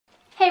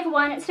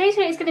everyone, today's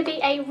video is going to be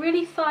a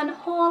really fun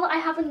haul. I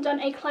haven't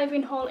done a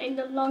clothing haul in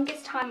the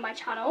longest time on my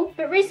channel,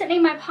 but recently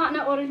my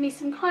partner ordered me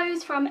some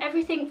clothes from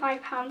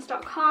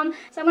everything5pounds.com,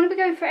 so I'm going to be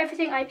going through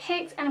everything I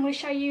picked and I'm going to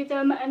show you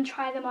them and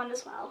try them on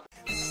as well.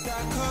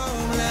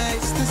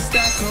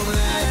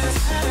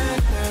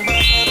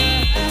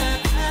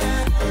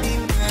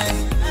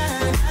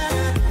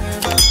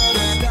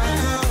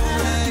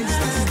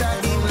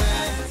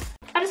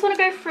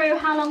 Go through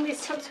how long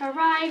this took to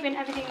arrive and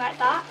everything like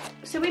that.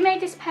 So we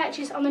made this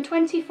purchase on the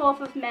 24th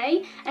of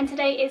May and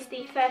today is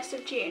the 1st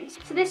of June.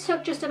 So this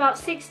took just about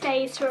 6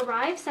 days to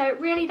arrive, so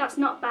really that's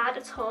not bad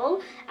at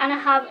all, and I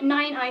have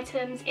 9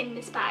 items in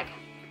this bag.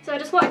 So I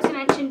just wanted to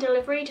mention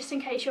delivery just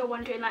in case you're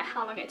wondering like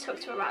how long it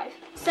took to arrive.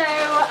 So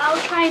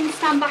I'll try and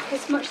stand back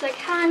as much as I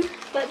can,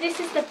 but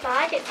this is the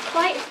bag. It's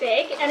quite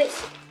big and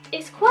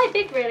it's quite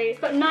big really. It's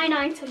got 9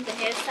 items in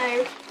here,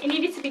 so it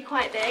needed to be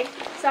quite big.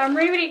 So I'm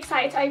really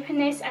excited to open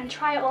this and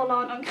try it all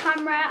on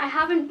camera. I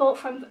haven't bought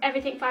from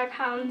Everything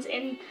 £5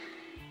 in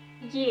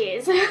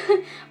years,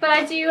 but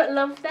I do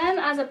love them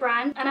as a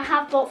brand and I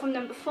have bought from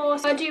them before,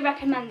 so I do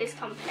recommend this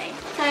company.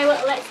 So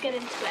let's get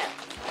into it.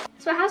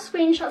 So I have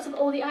screenshots of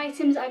all the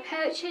items I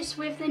purchased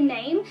with the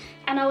name,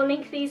 and I will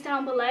link these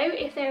down below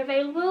if they're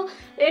available.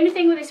 The only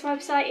thing with this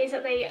website is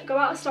that they go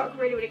out of stock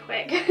really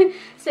quick.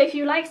 So if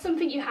you like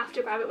something, you have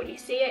to grab it when you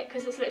see it,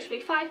 because it's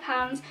literally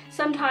 £5.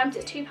 Sometimes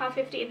it's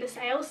 £2.50 in the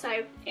sale,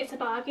 so it's a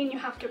bargain. You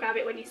have to grab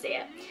it when you see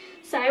it.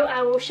 So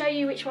I will show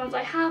you which ones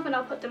I have and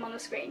I'll put them on the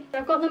screen. So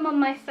I've got them on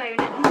my phone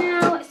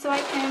now so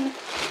I can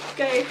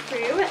go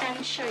through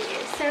and show you.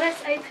 So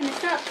let's open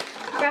this up,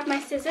 grab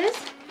my scissors.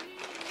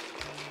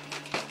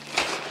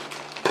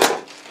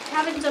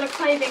 I haven't done a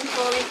clothing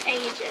haul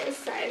in ages,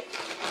 so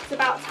it's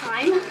about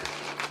time.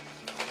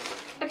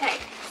 Okay,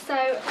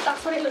 so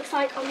that's what it looks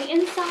like on the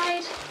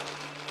inside,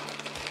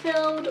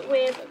 filled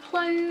with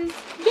clothes.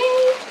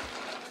 Yay!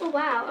 Oh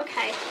wow,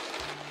 okay.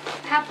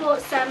 I have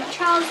bought some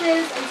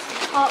trousers and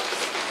some tops,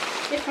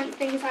 different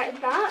things like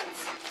that.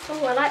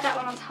 Oh, I like that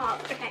one on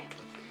top. Okay.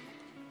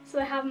 So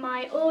I have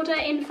my order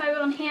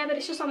info on here, but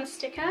it's just on a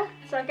sticker,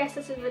 so I guess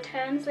this is a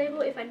returns label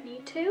if I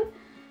need to.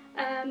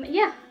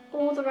 Yeah.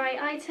 All the right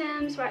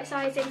items, right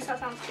sizing, so that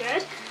sounds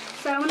good.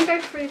 So I'm going to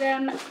go through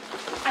them,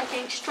 I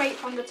think, straight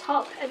from the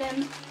top and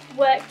then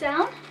work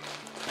down.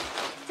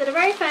 So the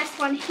very first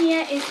one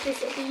here is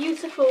this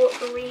beautiful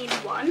green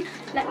one.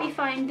 Let me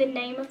find the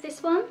name of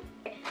this one.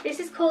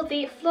 This is called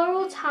the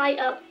Floral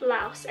Tie-Up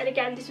Blouse, and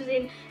again this was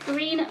in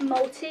green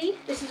multi.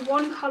 This is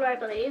one colour I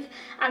believe,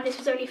 and this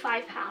was only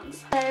 £5.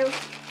 So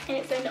in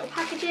its own little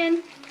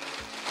packaging.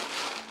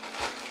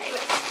 Okay,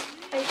 let's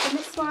open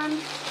this one.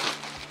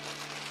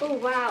 Oh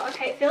wow,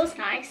 okay, it feels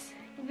nice.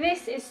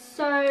 This is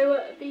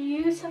so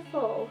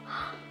beautiful.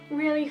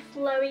 Really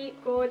flowy,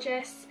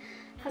 gorgeous.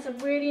 Has a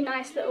really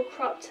nice little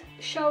cropped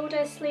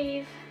shoulder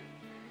sleeve.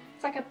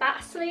 It's like a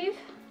bat sleeve.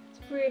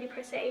 It's really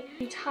pretty.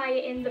 You tie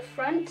it in the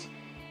front.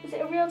 Is it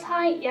a real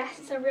tie? Yes,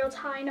 it's a real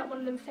tie, not one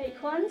of them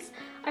fake ones.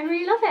 I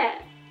really love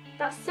it.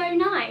 That's so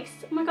nice.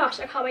 Oh my gosh,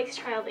 I can't wait to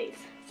try all these.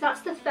 So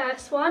that's the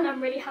first one. I'm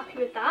really happy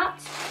with that.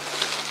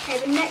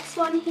 Okay, the next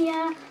one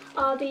here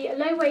are the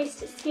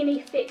low-waist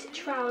skinny fit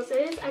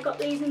trousers. I got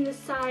these in the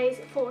size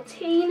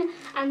 14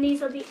 and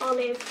these are the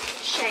olive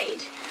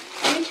shade.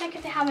 Let me check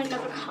if they have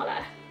another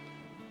colour.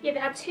 Yeah, they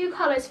had 2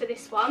 colours for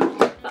this one,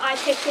 but I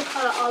picked the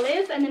colour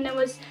olive, and then there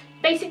was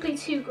basically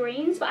 2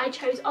 greens, but I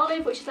chose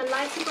olive, which is a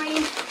lighter green,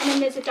 and then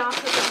there's a darker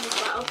green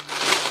as well.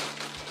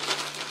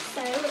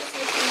 So let's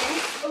open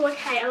this. Oh,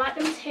 okay, I like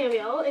the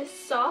material. It's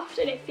soft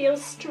and it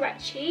feels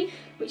stretchy,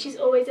 which is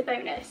always a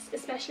bonus,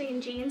 especially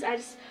in jeans. I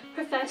just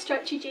prefer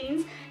stretchy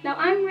jeans. Now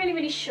I'm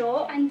really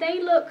short and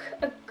they look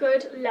a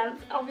good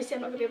length. Obviously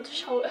I'm not going to be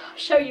able to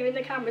show you in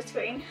the camera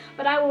screen,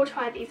 but I will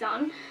try these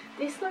on.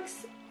 This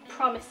looks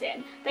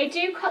promising. They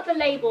do cut the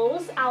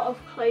labels out of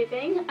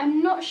clothing.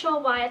 I'm not sure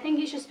why. I think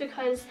it's just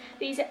because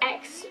these are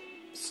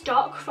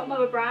stock from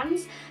other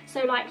brands,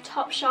 so like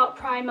Topshop,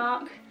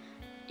 Primark,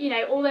 you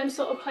know, all them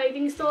sort of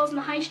clothing stores on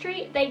the high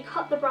street, they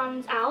cut the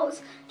brands out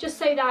just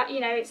so that,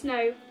 you know, it's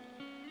no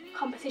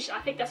competition.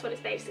 I think that's what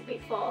it's basically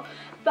for.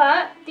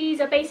 But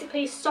these are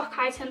basically stock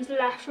items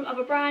left from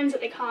other brands that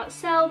they can't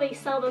sell. They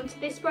sell them to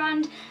this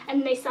brand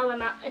and they sell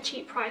them at a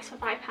cheap price for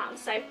 £5.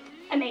 So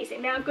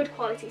amazing. They are good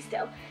quality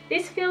still.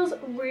 This feels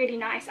really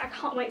nice. I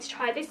can't wait to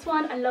try this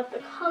one. I love the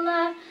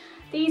colour.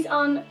 These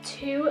aren't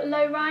too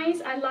low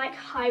rise. I like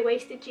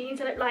high-waisted jeans.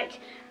 I don't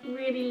like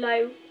really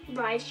low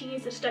rise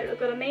jeans that just don't look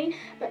good on me,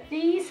 but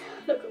these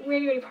look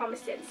really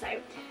promising. So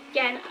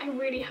again, I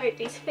really hope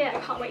these fit. I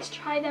can't wait to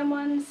try them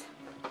ones.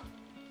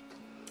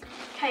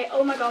 Okay,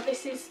 oh my god,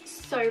 this is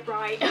so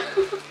bright.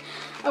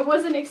 I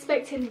wasn't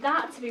expecting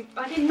that to be.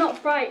 I did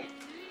not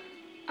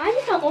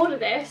order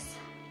this.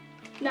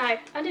 No, I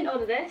didn't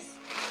order this.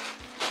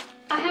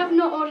 I have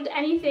not ordered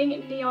anything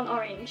neon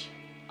orange.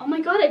 Oh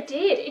my god, it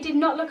did. It did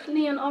not look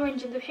neon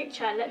orange in the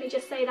picture. Let me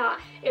just say that.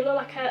 It looked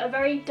like a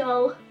very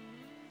dull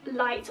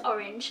light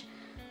orange.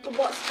 But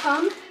what's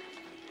come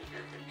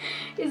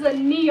is a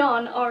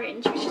neon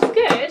orange, which is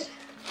good.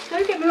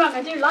 don't get me wrong,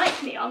 I do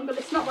like neon, but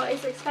it's not what I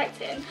was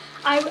expecting.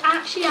 I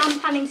actually am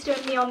planning to do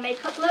a neon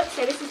makeup look,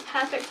 so this is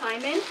perfect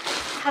timing.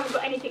 I haven't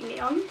got anything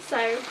neon,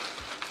 so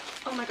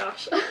oh my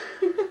gosh.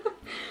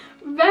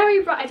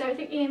 Very bright. I don't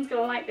think Ian's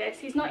gonna like this.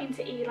 He's not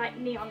into like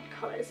neon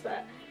colours,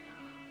 but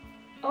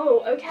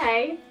oh,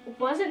 okay.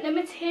 Wasn't the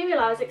material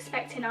I was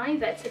expecting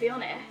either, to be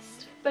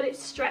honest. But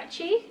it's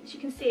stretchy, as you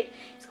can see.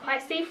 It's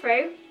quite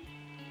see-through.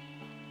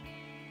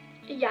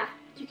 Yeah,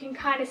 you can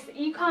kind of see,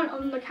 you can't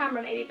on the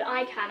camera maybe, but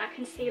I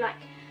can see like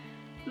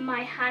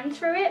my hand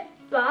through it.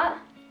 But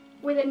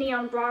with a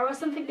neon bra or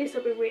something, this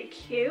will be really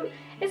cute.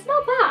 It's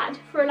not bad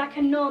for like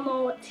a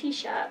normal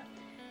t-shirt.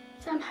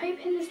 So I'm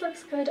hoping this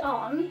looks good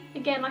on.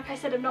 Again, like I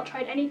said, I've not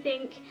tried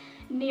anything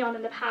neon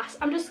in the past.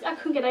 I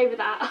couldn't get over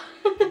that.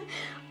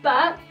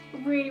 But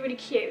really, really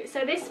cute.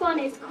 So this one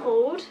is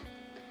called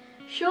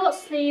Short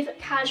Sleeve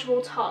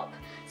Casual Top.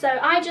 So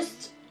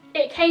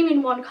it came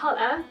in one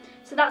colour.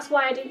 So that's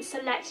why I didn't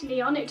select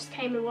neon, it just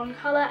came in one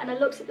colour. And I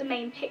looked at the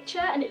main picture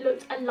and it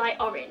looked a light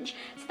orange.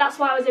 So that's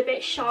why I was a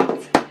bit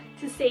shocked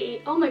to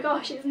see, oh my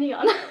gosh, it's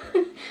neon.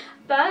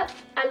 But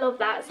I love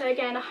that. So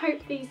again, I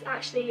hope these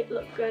actually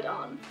look good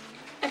on.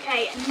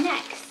 Okay,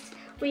 next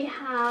we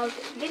have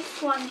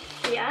this one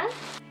here.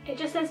 It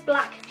just says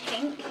black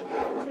pink.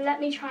 So let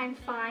me try and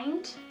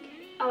find.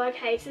 Oh,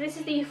 okay, so this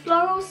is the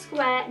Floral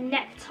Square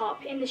neck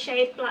top in the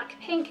shade black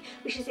pink,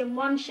 which is in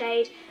one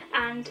shade,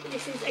 and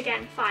this is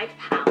again £5.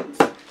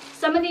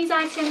 Some of these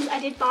items I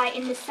did buy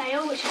in the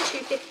sale, which is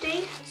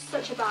 £2.50.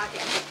 Such a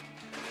bargain.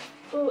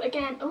 Oh,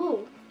 again,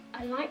 oh,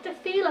 I like the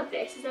feel of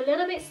this. It's a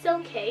little bit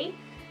silky,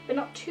 but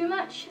not too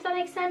much, if that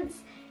makes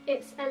sense.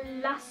 It's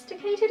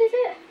elasticated, is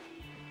it?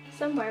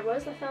 Somewhere it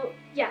was, I felt,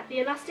 yeah, the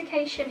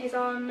elastication is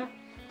on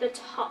the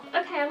top.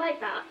 Okay, I like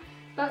that.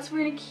 That's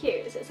really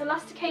cute. So it's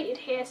elasticated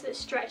here so it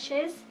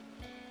stretches.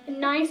 A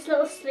nice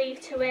little sleeve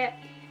to it.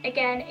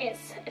 Again,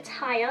 it's a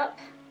tie-up,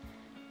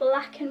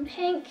 black and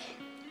pink.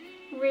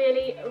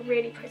 Really,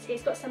 really pretty.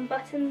 It's got some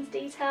buttons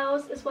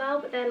details as well,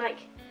 but they're like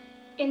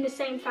in the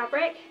same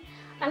fabric.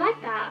 I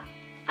like that.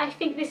 I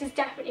think this is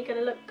definitely going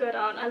to look good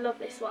on. I love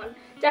this one.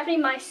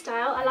 Definitely my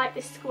style. I like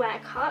this square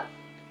cut.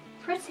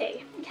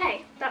 Pretty.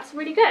 Okay, that's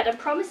really good. I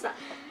promise that.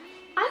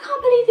 I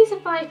can't believe these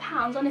are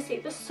 £5, honestly.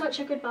 That's such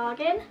a good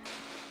bargain.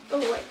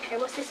 Oh, okay,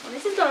 what's this one?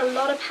 This has got a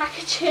lot of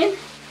packaging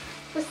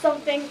for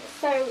something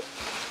so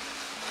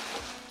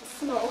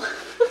small.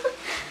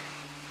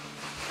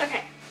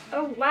 Okay.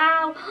 Oh,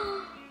 wow.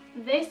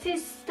 This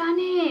is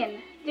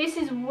stunning. This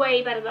is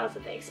way better than I was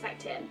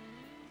expecting.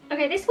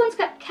 Okay, this one's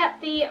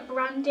kept the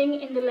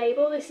branding in the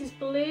label. This is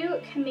Blue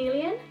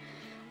Chameleon.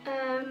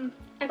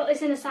 I got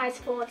this in a size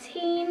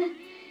 14.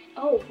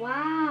 Oh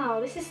wow,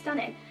 this is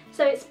stunning.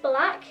 So it's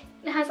black,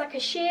 it has like a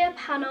sheer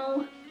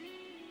panel,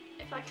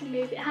 if I can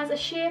move it, has a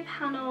sheer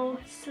panel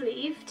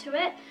sleeve to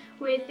it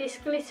with this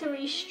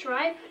glittery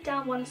stripe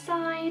down one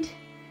side.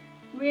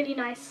 Really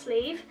nice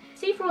sleeve.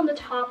 See-through on the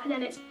top and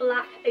then it's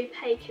black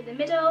opaque in the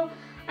middle.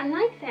 I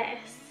like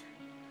this.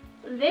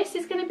 This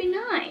is going to be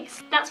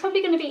nice. That's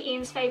probably going to be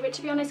Ian's favourite,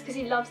 to be honest, because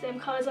he loves them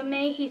colours on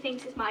me. He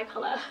thinks it's my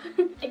colour.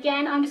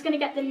 Again, I'm just going to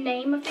get the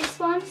name of this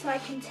one so I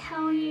can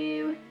tell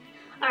you.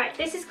 Alright,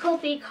 this is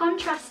called the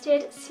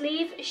Contrasted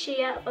Sleeve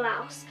Sheer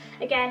Blouse.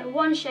 Again,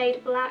 one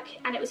shade black,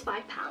 and it was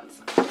 £5.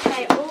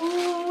 Okay,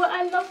 oh,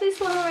 I love this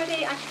one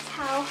already, I can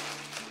tell.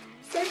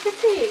 So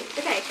pretty.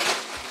 Okay,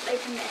 let's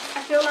open this.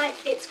 I feel like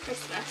it's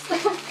Christmas.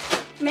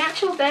 My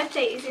actual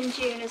birthday is in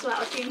June as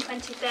well, June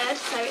 23rd,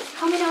 so it's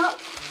coming up.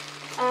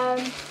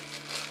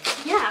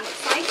 Yeah, I'm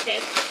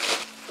excited.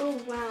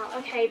 Oh wow,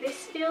 okay,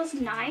 this feels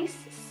nice,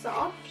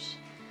 soft.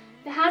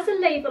 It has a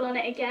label on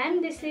it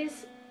again. This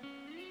is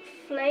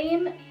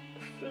Flam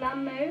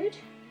Mode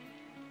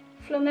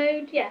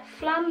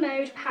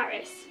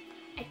Paris.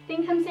 I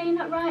think I'm saying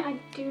that right, I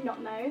do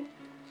not know.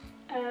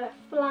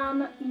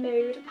 Flam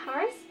Mode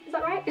Paris, is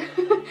that right?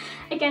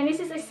 Again, this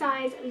is a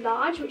size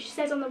large, which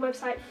says on the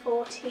website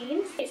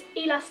 14. It's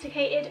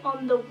elasticated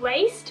on the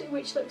waist,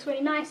 which looks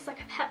really nice. It's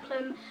like a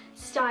peplum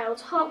style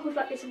top with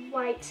like this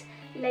white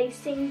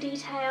lacing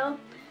detail.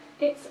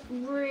 It's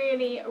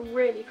really,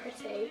 really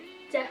pretty.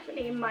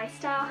 Definitely in my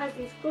style. Has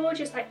these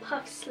gorgeous like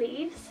puff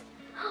sleeves.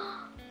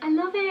 I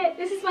love it.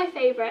 This is my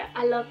favourite.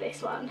 I love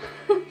this one.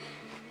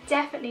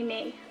 Definitely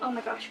me. Oh my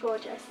gosh,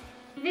 gorgeous.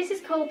 This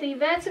is called the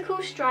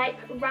Vertical Stripe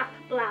Wrap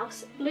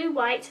Blouse, blue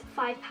white,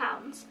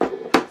 £5.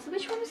 So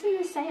which one was in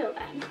the sale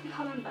then? I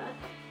can't remember.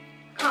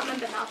 Can't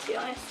remember now, to be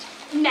honest.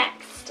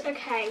 Next,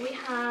 okay, we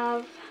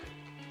have,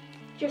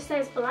 just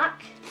says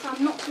black, so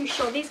I'm not too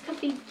sure. These could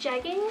be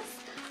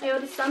jeggings. I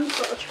ordered some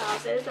sort of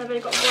trousers. I've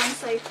only got one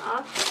so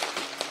far.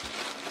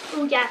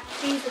 Oh yeah,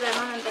 these are them.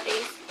 I remember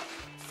these.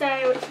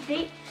 So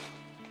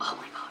oh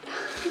my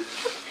god.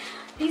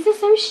 These are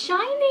so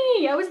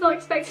shiny! I was not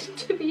expecting them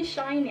to be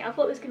shiny. I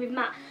thought this was going to be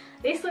matte.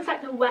 This looks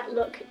like the wet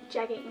look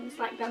jeggings,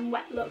 like them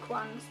wet look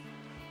ones.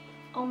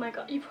 Oh my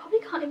god, you probably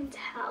can't even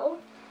tell,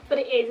 but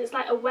it is. It's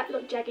like a wet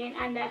look jegging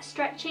and they're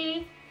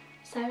stretchy.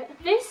 So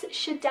this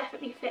should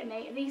definitely fit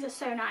me. These are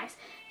so nice.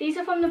 These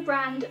are from the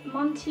brand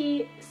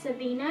Monte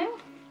Savino.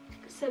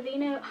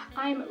 Savino.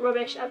 I'm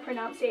rubbish at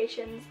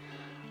pronunciations,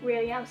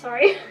 really, I'm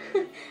sorry.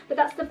 But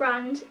that's the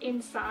brand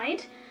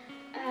inside.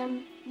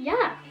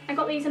 Yeah, I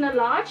got these in a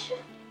large.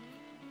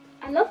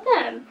 I love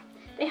them.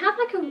 They have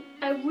like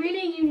a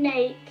really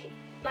unique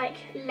like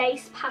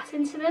lace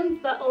pattern to them,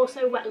 but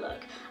also wet look.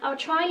 I'll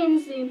try and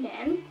zoom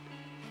in.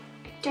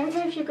 I don't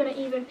know if you're going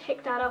to even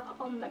pick that up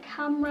on the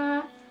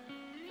camera,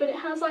 but it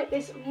has like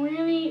this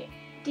really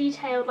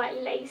detailed like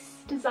lace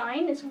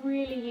design. It's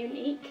really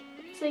unique.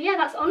 So yeah,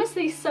 that's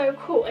honestly so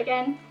cool.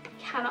 Again,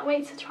 cannot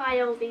wait to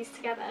try all these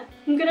together.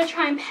 I'm going to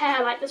try and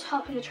pair like the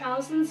top and the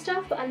trousers and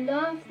stuff, but I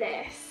love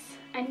this.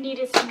 I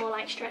needed some more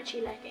like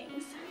stretchy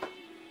leggings.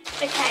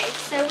 Okay,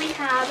 so we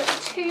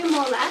have 2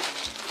 more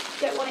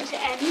left. Don't want it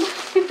to end.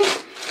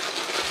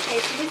 Okay,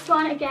 so this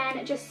one again,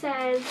 it just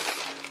says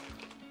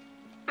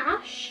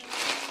ash.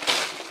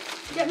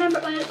 I don't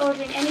remember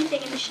ordering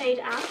anything in the shade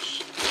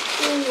ash.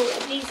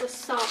 Ooh, these are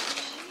soft.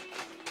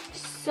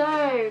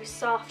 So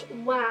soft.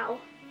 Wow.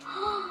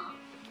 Oh,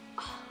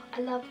 I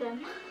love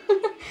them.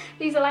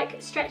 These are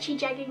like stretchy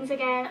jeggings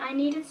again. I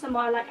needed some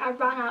more. Like I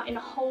ran out in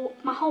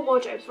my whole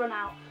wardrobe's run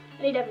out.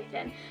 I need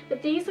everything.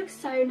 But these look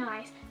so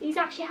nice. These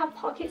actually have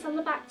pockets on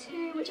the back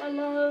too, which I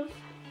love.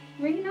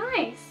 Really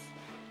nice.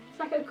 It's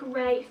like a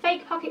grey,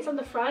 fake pockets on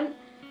the front,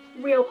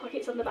 real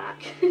pockets on the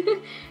back.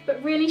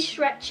 But really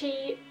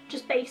stretchy,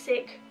 just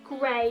basic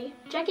grey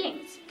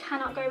jeggings.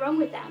 Cannot go wrong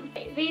with them.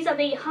 These are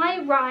the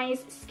high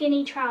rise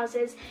skinny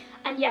trousers,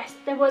 and yes,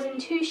 there was in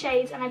 2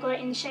 shades and I got it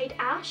in the shade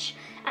ash,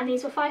 and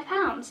these were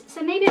 £5.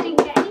 So maybe I didn't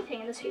get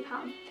anything in the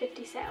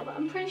 £2.50 sale, but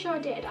I'm pretty sure I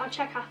did. I'll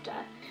check after.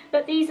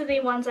 But these are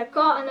the ones I've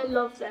got and I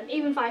love them.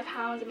 Even £5,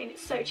 I mean,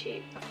 it's so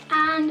cheap.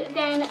 And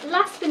then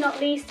last but not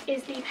least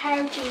is the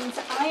pair of jeans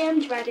that I am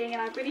dreading,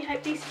 and I really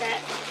hope these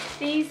fit.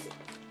 These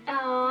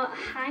are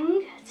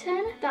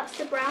Hangton, that's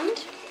the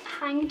brand.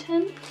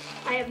 Hangton,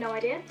 I have no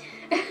idea.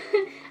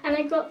 And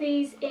I got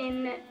these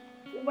in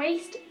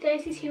waist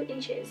 32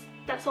 inches.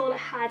 That's all it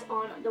had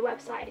on the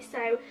website.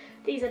 So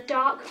these are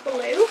dark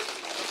blue.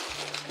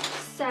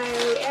 So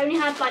it only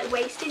had like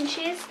waist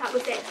inches, that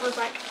was it. So I was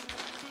like,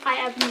 I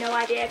have no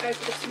idea, go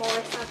for the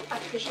smallest, I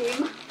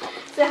presume.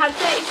 So it had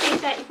 32,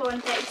 34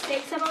 and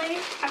 36 I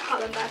believe, I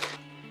can't remember.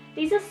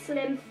 These are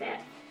slim fit,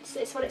 so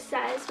it's what it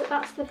says, but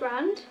that's the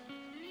brand.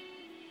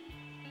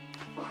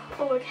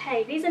 Oh,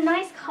 okay, these are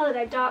nice colour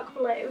though, dark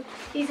blue.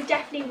 These are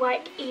definitely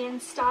like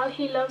Ian's style.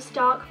 He loves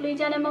dark blue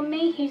denim on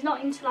me. He's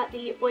not into like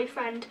the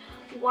boyfriend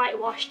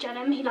whitewash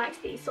denim. He likes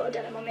these sort of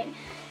denim on me.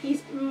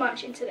 He's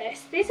much into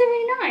this. These are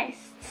really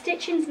nice.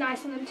 Stitching's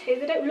nice on them too.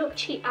 They don't look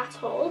cheap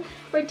at all.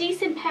 For a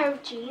decent pair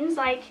of jeans,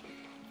 like,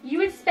 you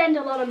would spend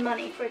a lot of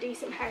money for a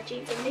decent pair of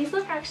jeans, and these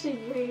look actually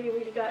really,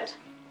 really good.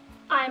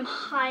 I'm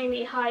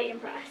highly, highly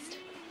impressed.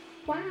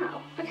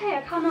 Wow. Okay,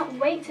 I cannot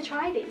wait to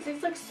try these.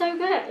 These look so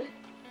good.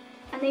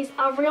 And these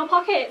are real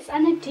pockets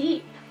and they're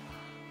deep.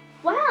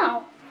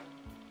 Wow,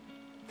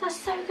 that's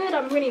so good.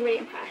 I'm really, really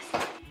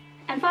impressed.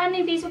 And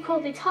finally, these were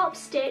called the Top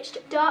Stitched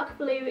Dark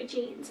Blue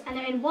Jeans, and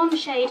they're in 1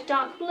 shade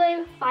dark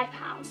blue,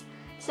 £5.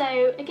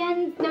 So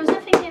again, there was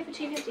nothing here for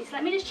 £2.50. So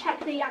let me just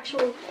check the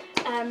actual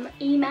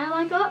email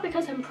I got,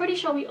 because I'm pretty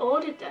sure we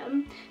ordered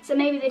them. So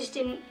maybe they just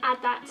didn't add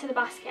that to the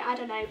basket, I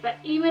don't know. But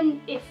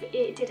even if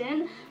it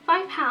didn't,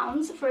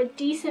 £5 for a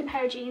decent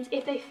pair of jeans,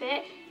 if they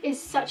fit,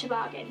 is such a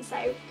bargain.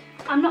 So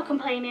I'm not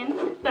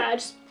complaining, but I'm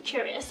just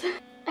curious.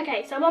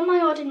 Okay, so I'm on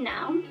my order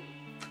now.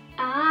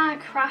 Ah,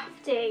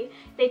 crafty.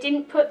 They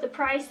didn't put the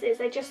prices,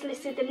 they just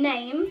listed the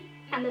name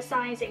and the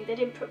sizing. They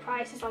didn't put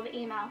prices on the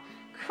email.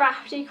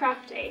 Crafty,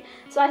 crafty.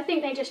 So I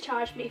think they just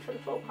charged me for the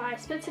full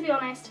price, but to be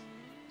honest,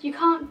 you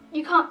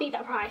can't beat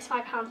that price,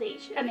 £5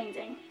 each.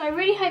 Amazing. I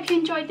really hope you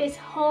enjoyed this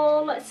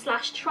haul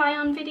 / try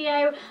on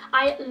video.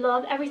 I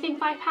love everything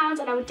 £5,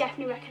 and I would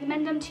definitely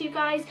recommend them to you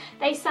guys.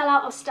 They sell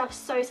out of stuff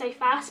so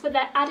fast, but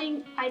they're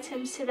adding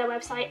items to their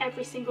website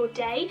every single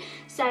day,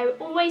 so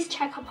always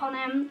check up on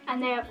them,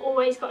 and they have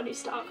always got new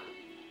stock.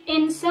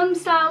 In some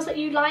styles that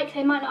you like,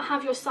 they might not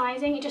have your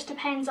sizing. It just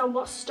depends on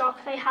what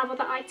stock they have of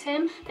the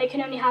item. They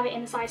can only have it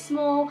in the size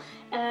small.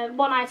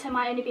 One item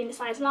might only be in the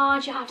size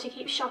large. You have to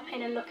keep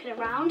shopping and looking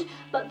around,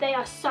 but they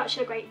are such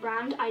a great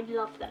brand. I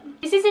love them.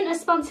 This isn't a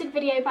sponsored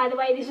video, by the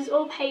way. This was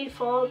all paid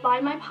for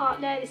by my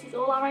partner. This is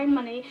all our own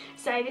money,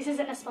 so this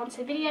isn't a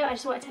sponsored video. I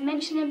just wanted to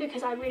mention them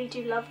because I really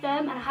do love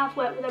them, and I have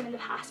worked with them in the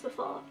past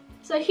before.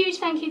 So a huge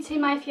thank you to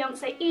my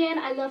fiance Ian.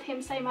 I love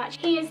him so much.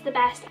 He is the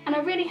best, and I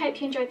really hope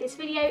you enjoyed this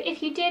video.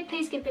 If you did,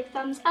 please give a big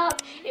thumbs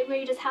up. It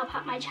really does help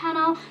out my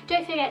channel.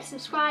 Don't forget to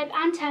subscribe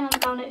and turn on the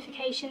bell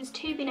notifications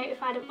to be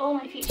notified of all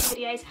my future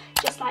videos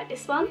just like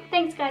this one.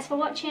 Thanks guys for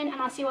watching,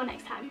 and I'll see you all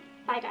next time.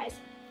 Bye guys.